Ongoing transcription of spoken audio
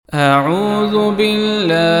أعوذ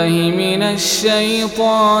بالله من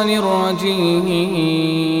الشيطان الرجيم.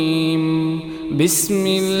 بسم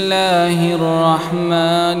الله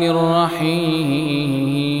الرحمن الرحيم.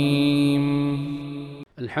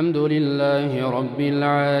 الحمد لله رب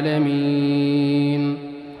العالمين،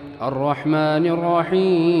 الرحمن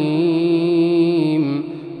الرحيم،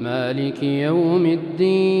 مالك يوم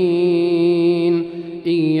الدين.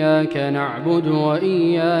 إياك نعبد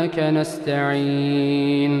وإياك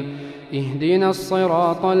نستعين. اهدنا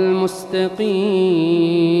الصراط المستقيم،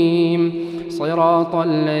 صراط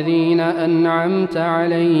الذين أنعمت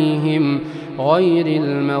عليهم غير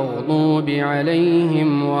المغضوب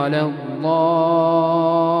عليهم ولا الضالين.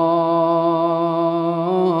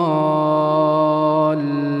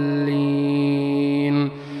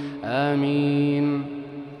 آمين.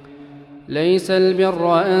 ليس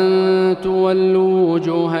البر أن تولوا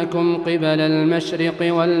وجوهكم قبل المشرق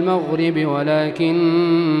والمغرب،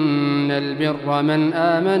 ولكن البر من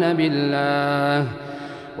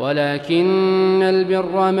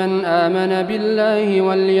آمن بالله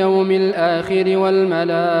واليوم الآخر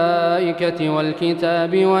والملائكة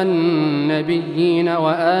والكتاب والنبيين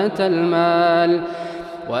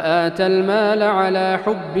وآتى المال على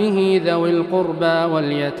حبه ذوي القربى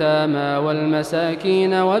واليتامى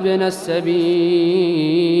والمساكين وابن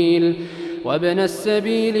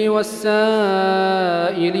السبيل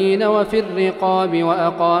والسائلين وفي الرقاب،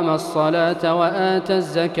 وأقام الصلاة وآتى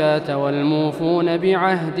الزكاة والموفون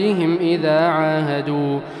بعهدهم إذا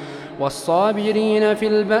عاهدوا، والصابرين في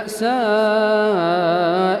البأساء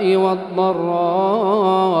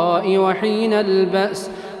والضراء وحين البأس،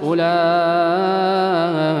 أولئك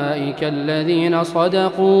الذين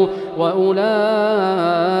صدقوا وأولئك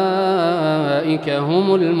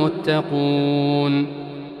هم المتقون.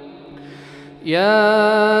 يا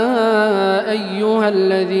أيها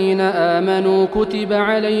الذين آمنوا كتب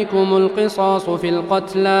عليكم القصاص في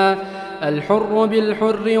القتلى، الحر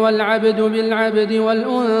بالحر والعبد بالعبد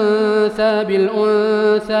والأنثى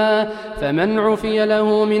بالأنثى، فمن عفي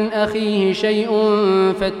له من أخيه شيء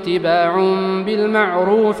فاتباع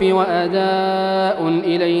بالمعروف وأداء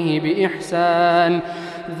إليه بإحسان،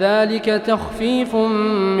 ذلك تخفيف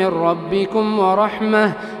من ربكم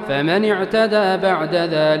ورحمة، فمن اعتدى بعد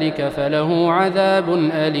ذلك فله عذاب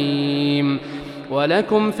أليم.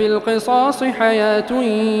 ولكم في القصاص حياة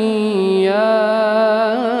يا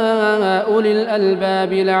أولي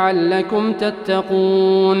الألباب لعلكم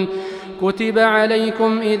تتقون. كتب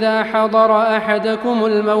عليكم إذا حضر أحدكم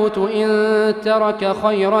الموت إن ترك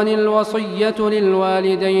خيرا الوصية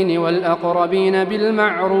للوالدين والأقربين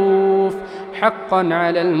بالمعروف حقا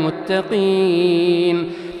على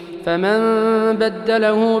المتقين، فمن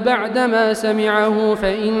بدله بعدما سمعه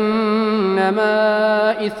فإنما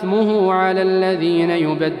إثمه على الذين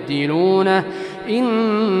يبدلونه،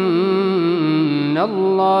 إن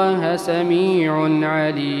الله سميع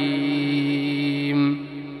عليم.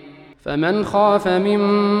 فمن خاف من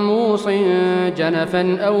موص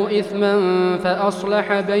جنفا أو إثما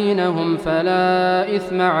فأصلح بينهم فلا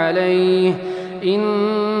إثم عليه،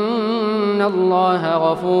 إن الله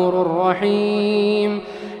غفور رحيم.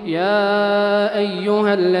 يا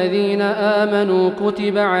أيها الذين آمنوا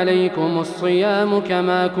كتب عليكم الصيام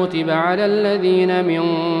كما كتب على الذين من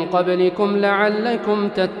قبلكم لعلكم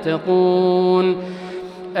تتقون،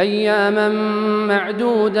 أياما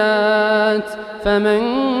معدودات، فمن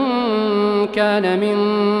كان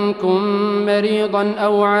منكم مريضا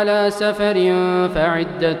أو على سفر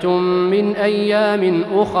فعدة من أيام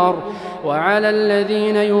أخر، وعلى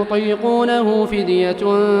الذين يطيقونه فدية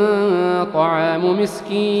طعام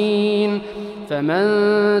مسكين، فمن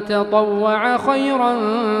تطوع خيرا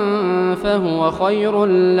فهو خير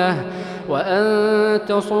له، وأن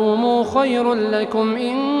تصوموا خير لكم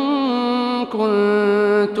إن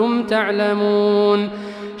كنتم تعلمون.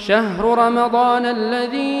 شهر رمضان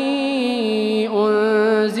الذي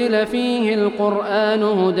أنزل فيه القرآن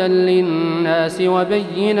هدى للناس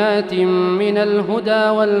وبينات من الهدى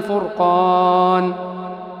والفرقان،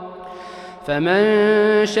 فمن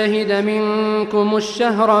شهد منكم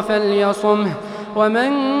الشهر فليصمه،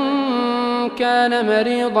 ومن كان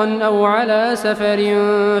مريضا أو على سفر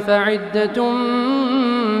فعدة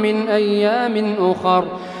من أيام أخر،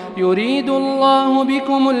 يريد الله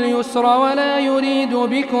بكم اليسر ولا يريد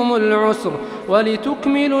بكم العسر،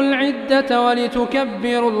 ولتكملوا العدة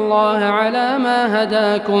ولتكبروا الله على ما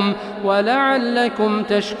هداكم ولعلكم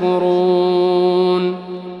تشكرون.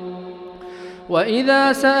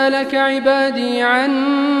 وإذا سألك عبادي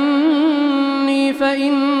عني فإني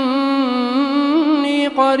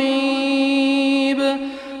قريب،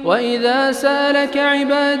 وإذا سألك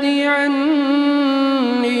عبادي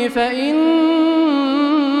عني فإني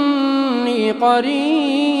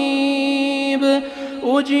قريب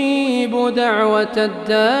أجيب دعوة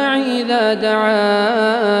الداع إذا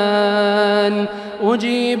دعان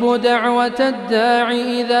أجيب دعوة الداع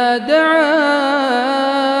إذا دعان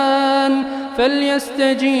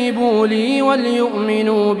فليستجيبوا لي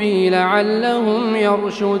وليؤمنوا بي لعلهم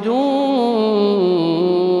يرشدون.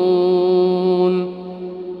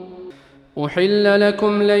 أحل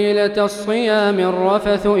لكم ليلة الصيام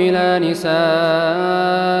الرفث إلى نسائكم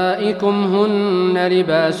هن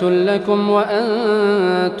لباس لكم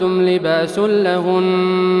وأنتم لباس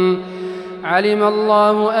لهن علم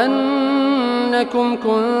الله أنكم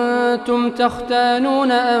كنتم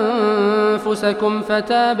تختانون أنفسكم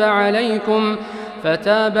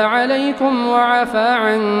فتاب عليكم وعفى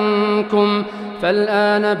عنكم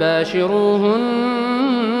فالآن باشروهن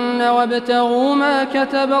وابتغوا ما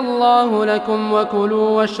كتب الله لكم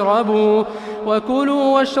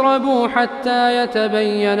وكلوا واشربوا حتى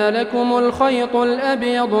يتبين لكم الخيط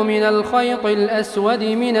الأبيض من الخيط الأسود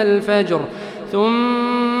من الفجر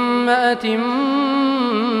ثم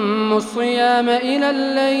أتموا الصيام إلى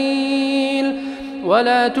الليل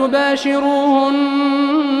ولا تباشروهن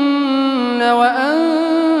وأنتم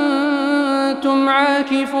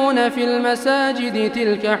عاكفون في المساجد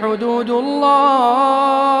تلك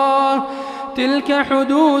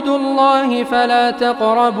حدود الله فلا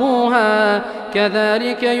تقربوها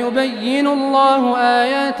كذلك يبين الله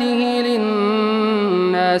آياته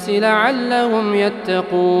للناس لعلهم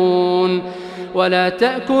يتقون. ولا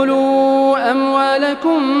تأكلوا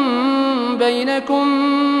أموالكم بينكم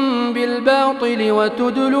بالباطل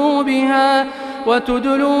وتدلوا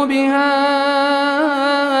بها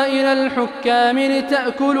إلى الحكام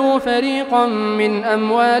لتأكلوا فريقا من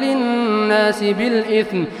أموال الناس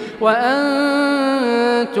بالإثم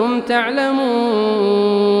وأنتم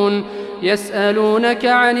تعلمون. يسألونك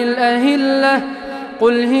عن الأهلة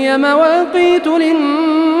قل هي مواقيت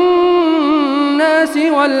للناس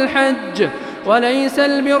والحج وليس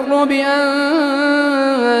البر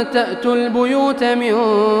بأن تأتوا البيوت من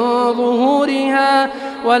ظهورها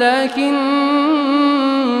ولكن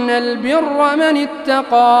البر من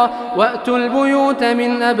اتقى وأتوا البيوت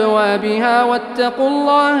من أبوابها واتقوا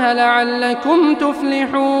الله لعلكم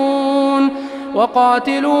تفلحون.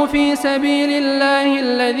 وقاتلوا في سبيل الله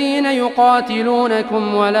الذين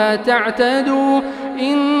يقاتلونكم ولا تعتدوا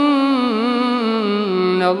إن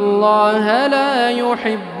الله لا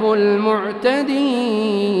يحب المعتدين.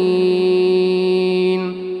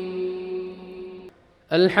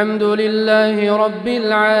 الحمد لله رب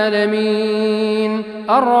العالمين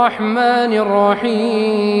الرحمن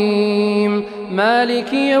الرحيم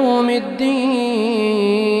مالك يوم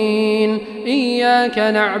الدين إياك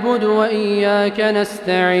نعبد وإياك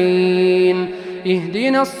نستعين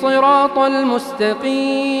اهدنا الصراط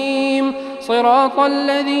المستقيم صراط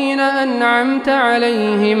الذين أنعمت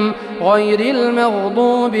عليهم غير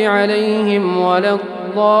المغضوب عليهم ولا الضالين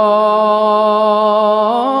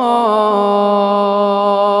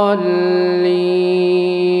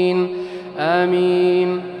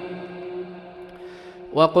آمين.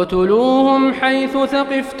 واقتلوهم حيث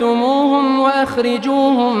ثقفتموهم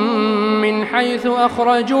وأخرجوهم من حيث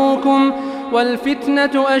أخرجوكم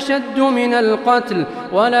والفتنة أشد من القتل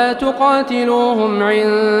ولا تقاتلوهم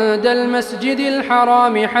عند المسجد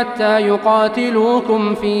الحرام حتى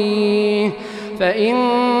يقاتلوكم فيه فإن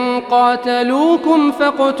قاتلوكم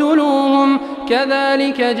فاقتلوهم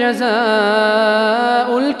كذلك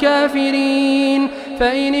جزاء الكافرين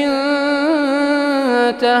فإن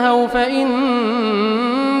انتهوا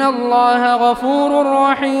فإن الله غفور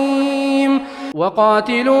رحيم.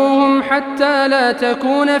 وقاتلوهم حتى لا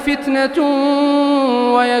تكون فتنة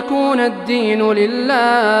ويكون الدين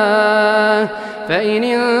لله فإن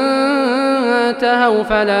انتهوا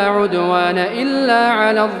فلا عدوان إلا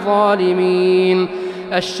على الظالمين.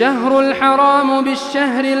 الشهر الحرام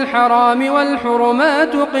بالشهر الحرام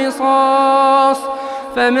والحرمات قصاص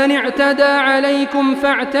فمن اعتدى عليكم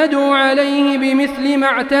فاعتدوا عليه بمثل ما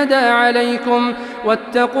اعتدى عليكم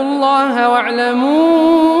واتقوا الله واعلموا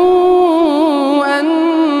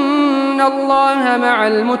أن الله مع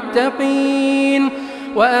المتقين.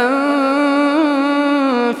 وأنفقوا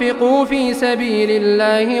في سبيل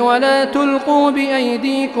الله ولا تلقوا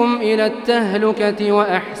بأيديكم إلى التهلكة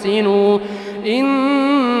وأحسنوا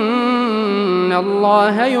إن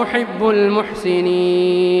الله يحب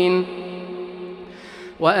المحسنين.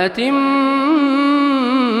 وأتموا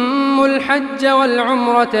الحج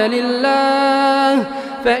والعمرة لله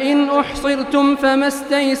فإن أحصرتم فما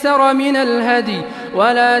استيسر من الهدي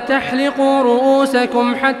ولا تحلقوا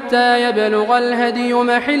رؤوسكم حتى يبلغ الهدي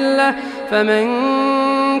محله فمن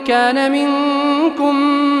كان منكم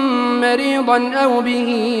مريضا أو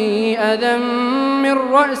به أذى من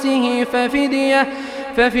رأسه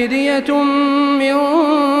ففدية من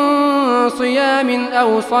صيام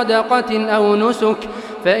أو صدقة أو نسك،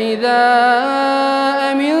 فإذا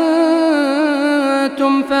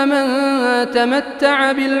أمنتم فمن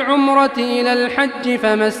تمتع بالعمرة إلى الحج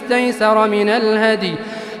فما استيسر من الهدي،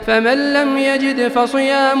 فمن لم يجد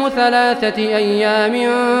فصيام 3 أيام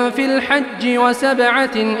في الحج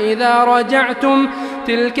و7 إذا رجعتم،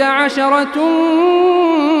 تلك 10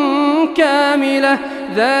 كاملة،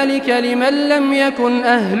 ذلك لمن لم يكن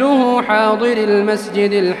أهله حاضر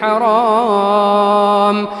المسجد الحرام.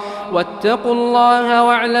 واتقوا الله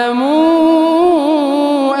واعلموا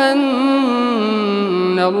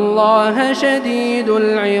أن الله شديد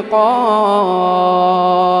العقاب.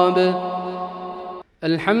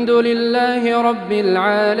 الحمد لله رب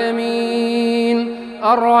العالمين،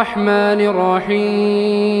 الرحمن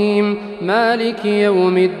الرحيم، مالك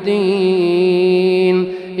يوم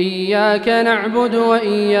الدين، إياك نعبد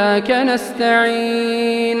وإياك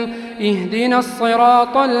نستعين، اهدنا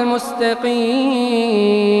الصراط المستقيم،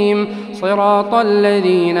 صراط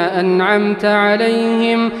الذين أنعمت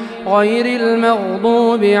عليهم غير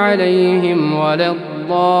المغضوب عليهم ولا الضالين،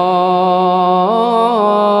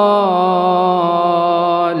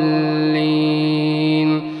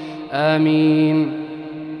 آمين.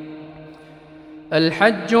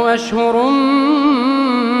 الحج أشهر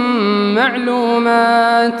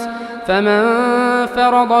معلومات، فمن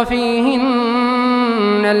فرض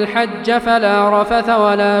فيهن الحج فلا رفث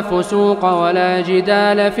ولا فسوق ولا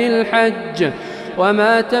جدال في الحج،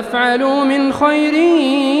 وما تفعلوا من خير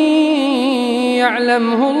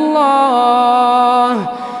يعلمه الله،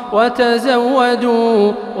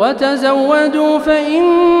 وتزودوا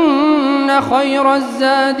فإن خير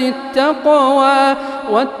الزاد التقوى،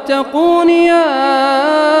 واتقون يا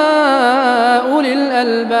أولي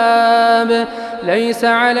الألباب. ليس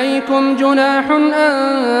عليكم جناح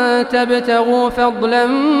أن تبتغوا فضلا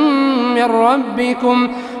من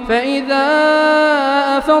ربكم، فإذا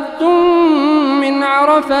أفضتم من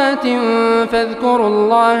عرفات فاذكروا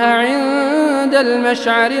الله عند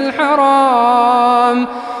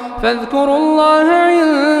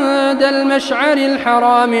المشعر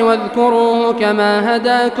الحرام واذكروه كما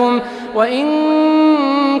هداكم، وإن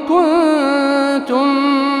كنتم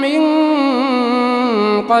من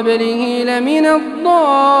قبله لمن الضالين.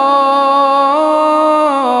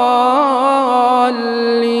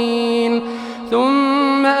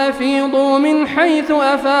 ثم أفيضوا من حيث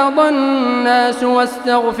أفاض الناس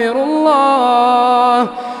واستغفروا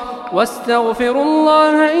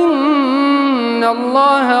الله إن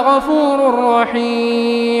الله غفور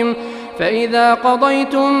رحيم. فإذا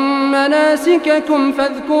قضيتم مناسككم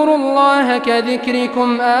فاذكروا الله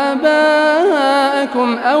كذكركم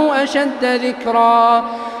آباءكم أو أشد ذكرا،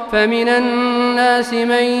 فمن الناس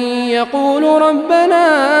من يقول ربنا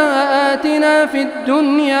آتنا في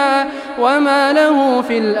الدنيا وما له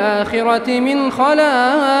في الآخرة من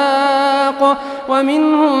خلاق،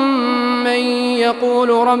 ومنهم من يقول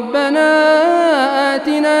ربنا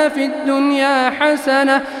آتنا في الدنيا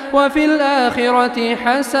حسنة وفي الآخرة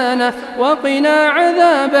حسنة وقنا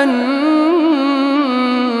عذاب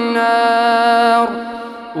النار.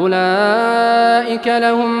 أولئك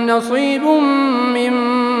لهم نصيب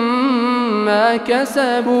مما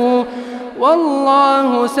كسبوا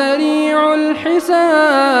والله سريع الحساب.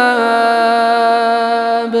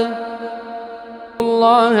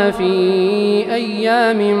 الله في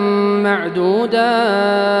أيام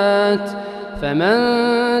معدودات، فمن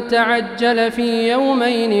تعجل في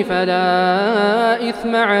يومين فلا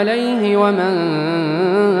إثم عليه، ومن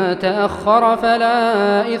تأخر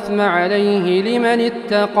فلا إثم عليه لمن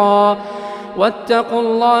اتقى. واتقوا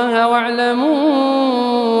الله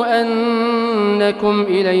واعلموا أنكم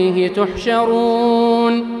إليه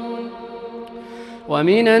تحشرون.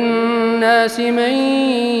 ومن الناس من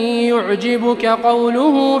يعجبك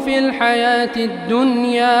قوله في الحياة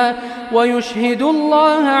الدنيا ويشهد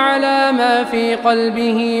الله على ما في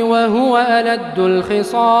قلبه وهو ألد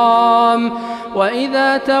الخصام،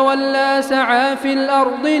 وإذا تولى سعى في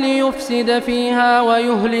الأرض ليفسد فيها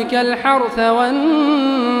ويهلك الحرث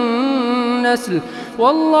والنسل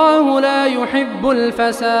والله لا يحب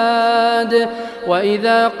الفساد.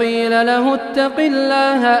 وإذا قيل له اتق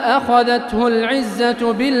الله أخذته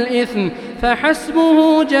العزة بالإثم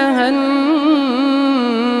فحسبه جهنم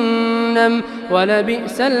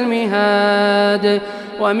ولبئس المهاد.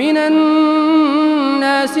 ومن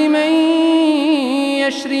الناس من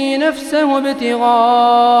يشري نفسه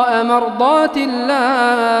ابتغاء مرضات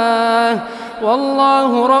الله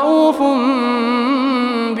والله رؤوف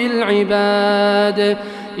بالعباد.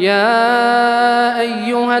 يا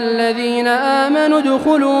أيها الذين آمنوا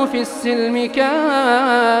ادخلوا في السلم كافة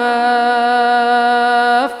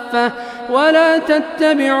ولا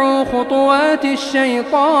تتبعوا خطوات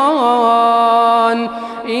الشيطان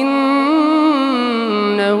إنه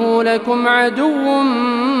لكم عدو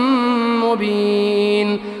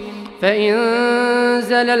مبين فإن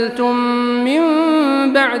زللتم من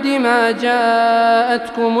بعد ما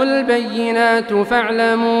جاءتكم البينات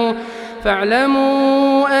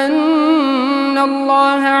فاعلموا أن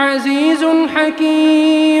الله عزيز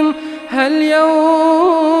حكيم هل ينظرون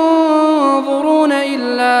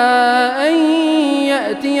إلا أن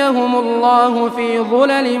يأتيهم الله في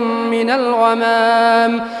ظلل من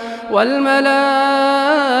الغمام والملائكة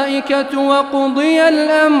وقضي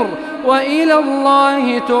الأمر وإلى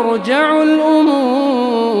الله ترجع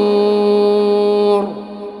الأمور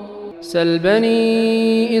سل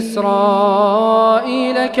بني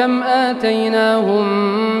إسرائيل كم آتيناهم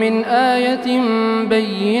من آية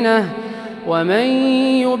بينة ومن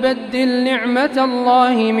يبدل نعمة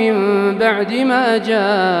الله من بعد ما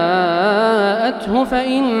جاءته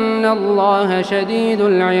فإن الله شديد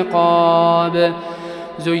العقاب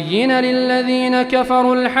زين للذين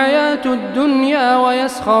كفروا الحياة الدنيا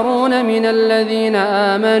ويسخرون من الذين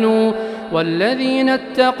آمنوا والذين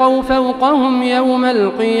اتقوا فوقهم يوم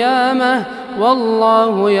القيامة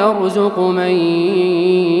والله يرزق من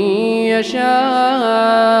يشاء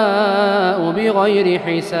بغير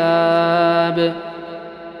حساب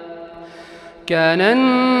كان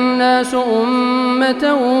الناس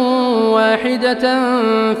أمة واحدة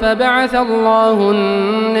فبعث الله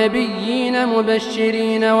النبيين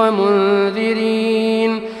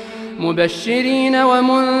مبشرين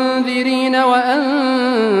ومنذرين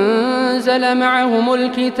وأنزل معهم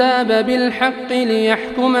الكتاب بالحق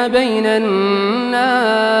ليحكم بين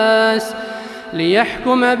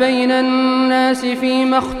الناس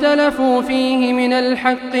فيما اختلفوا فيه من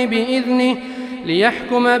الحق بإذنه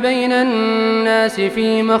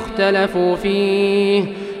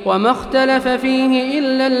وما اختلف فيه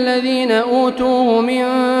إلا الذين أوتوه من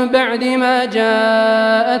بعد ما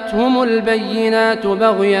جاءتهم البينات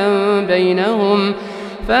بغيا بينهم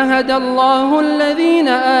فهدى الله الذين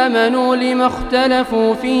آمنوا لما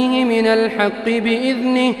اختلفوا فيه من الحق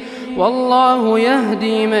بإذنه والله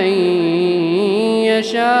يهدي من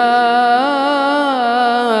يشاء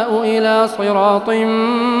إلى صراط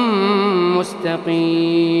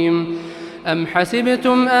مستقيم أم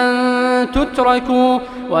حسبتم أن تتركوا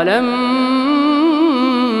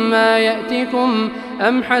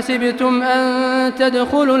أم حسبتم أن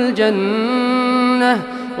تدخلوا الجنة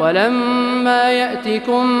ولما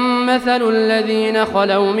يأتكم مثل الذين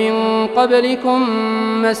خلوا من قبلكم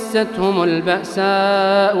مستهم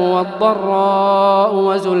البأساء والضراء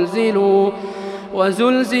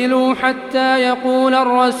وزلزلوا حتى يقول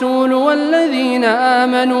الرسول والذين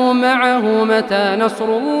آمنوا معه متى نصر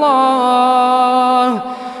الله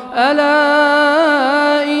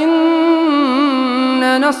ألا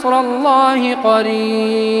إن نصر الله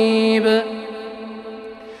قريب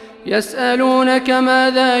يسألونك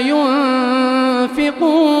ماذا ينفقون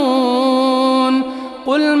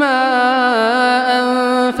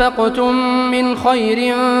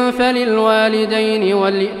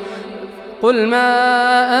قل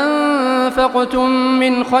ما أنفقتم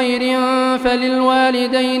من خير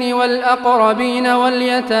فللوالدين والأقربين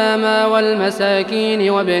واليتامى والمساكين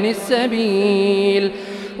وابن السبيل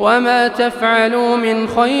وما تفعلوا من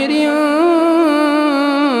خير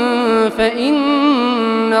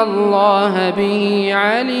فإن الله به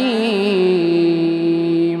عليم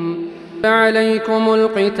عليكم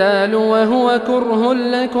القتال وهو كره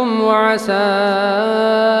لكم وعسى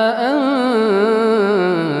أن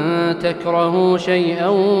تكرهوا شيئا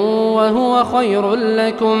وهو خير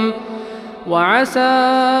لكم وعسى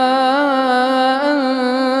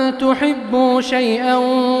أن تحبوا شيئا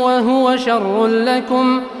وهو شر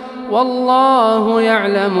لكم والله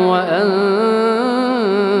يعلم وأنتم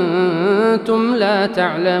لا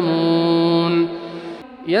تعلمون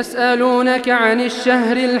يسألونك عن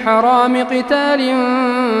الشهر الحرام قتال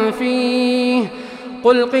فيه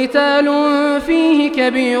قل قتال فيه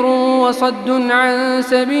كبير وصد عن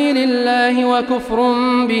سبيل الله وكفر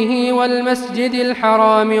به والمسجد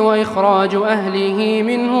الحرام وإخراج أهله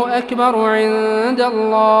منه أكبر عند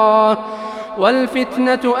الله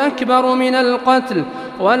والفتنة أكبر من القتل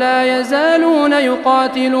ولا يزالون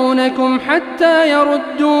يقاتلونكم حتى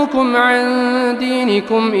يردوكم عن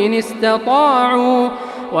دينكم إن استطاعوا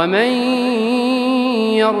ومن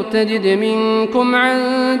يرتد منكم عن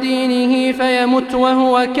دينه فيمت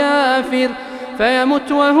وهو كافر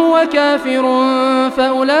فيمت وهو كافر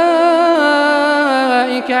فأولئك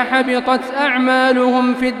حبطت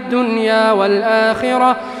أعمالهم في الدنيا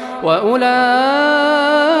والآخرة وأولئك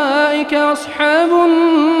أصحاب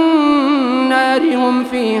النار هم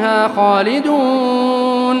فيها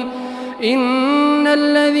خالدون. إن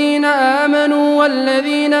الذين آمنوا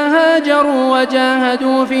والذين هاجروا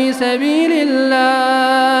وجاهدوا في سبيل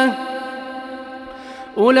الله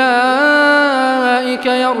أولئك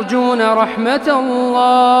يرجون رحمة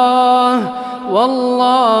الله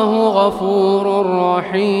والله غفور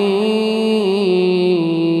رحيم.